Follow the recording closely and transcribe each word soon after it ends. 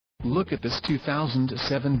Look at this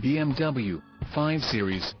 2007 BMW 5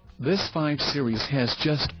 Series. This 5 Series has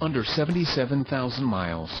just under 77,000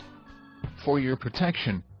 miles. For your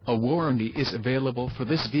protection, a warranty is available for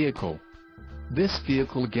this vehicle. This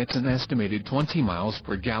vehicle gets an estimated 20 miles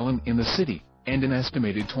per gallon in the city, and an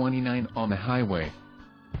estimated 29 on the highway.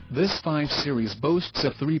 This 5 Series boasts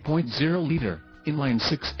a 3.0-liter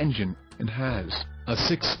inline-six engine, and has a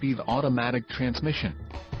 6-speed automatic transmission.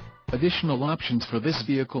 Additional options for this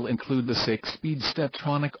vehicle include the 6-speed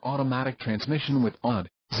Steptronic automatic transmission with OD,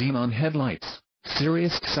 xenon headlights,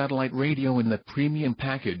 Sirius satellite radio in the premium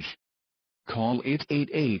package. Call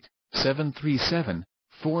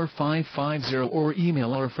 888-737-4550 or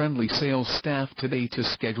email our friendly sales staff today to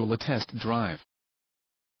schedule a test drive.